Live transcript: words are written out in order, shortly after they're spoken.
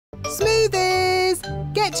Smoothies!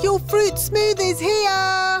 Get your fruit smoothies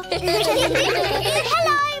here!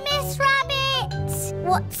 Hello, Miss Rabbit!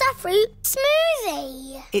 What's a fruit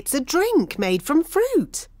smoothie? It's a drink made from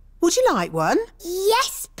fruit. Would you like one?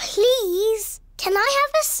 Yes, please. Can I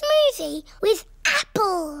have a smoothie with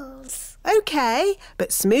apples? OK, but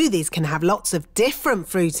smoothies can have lots of different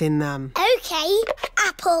fruit in them. OK,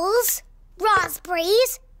 apples,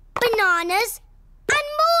 raspberries, bananas and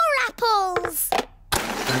more apples.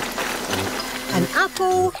 An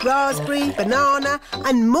apple, raspberry, banana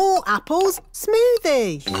and more apples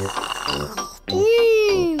smoothie.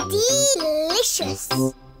 Delicious.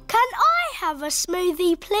 Can I have a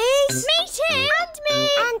smoothie, please? Me too. And me.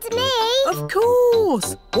 And me. Of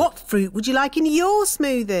course. What fruit would you like in your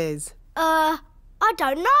smoothies? I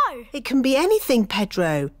don't know. It can be anything,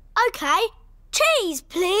 Pedro. OK, cheese,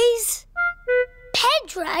 please.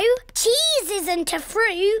 Pedro, cheese isn't a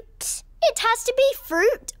fruit. It has to be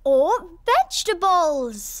fruit or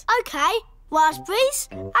vegetables. OK, raspberries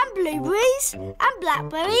and blueberries and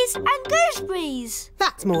blackberries and gooseberries.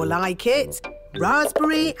 That's more like it.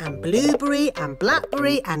 Raspberry and blueberry and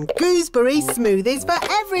blackberry and gooseberry smoothies for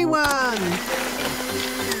everyone.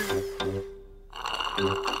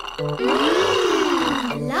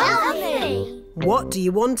 Lovely. What do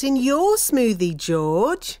you want in your smoothie,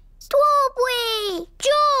 George? Strawberry.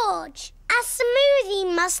 George, a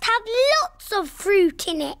smoothie must have lots of fruit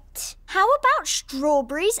in it. How about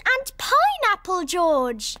strawberries and pineapple,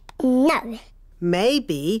 George? No.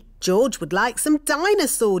 Maybe George would like some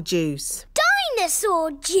dinosaur juice.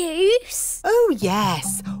 Dinosaur juice? Oh,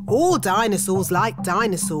 yes. All dinosaurs like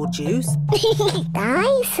dinosaur juice.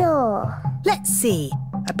 Dinosaur. Let's see.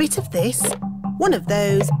 A bit of this, one of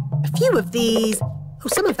those, a few of these, oh,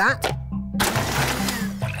 some of that.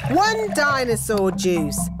 One dinosaur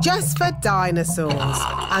juice, just for dinosaurs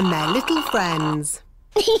and their little friends.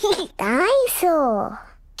 Dinosaur.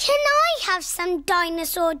 Can I have some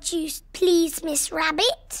dinosaur juice, please, Miss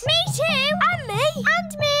Rabbit? Me too. And me.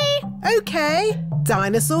 And me. OK,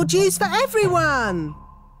 dinosaur juice for everyone.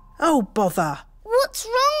 Oh, bother. What's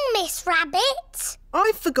wrong, Miss Rabbit?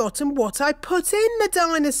 I've forgotten what I put in the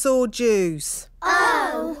dinosaur juice.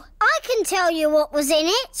 Oh, I can tell you what was in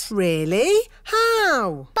it. Really?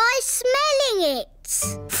 How? By smelling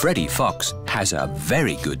it. Freddy Fox has a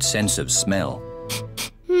very good sense of smell.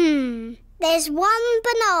 There's one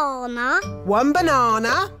banana. One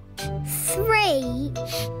banana.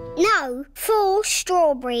 4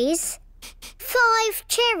 strawberries. 5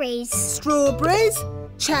 cherries. Strawberries.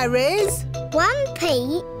 Cherries. 1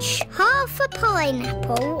 peach. Half a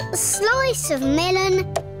pineapple. A slice of melon.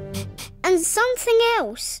 And something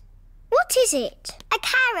else. What is it? A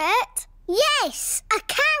carrot? Yes, a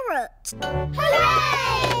carrot.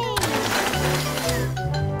 Hooray!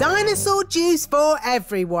 Dinosaur juice for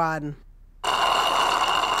everyone.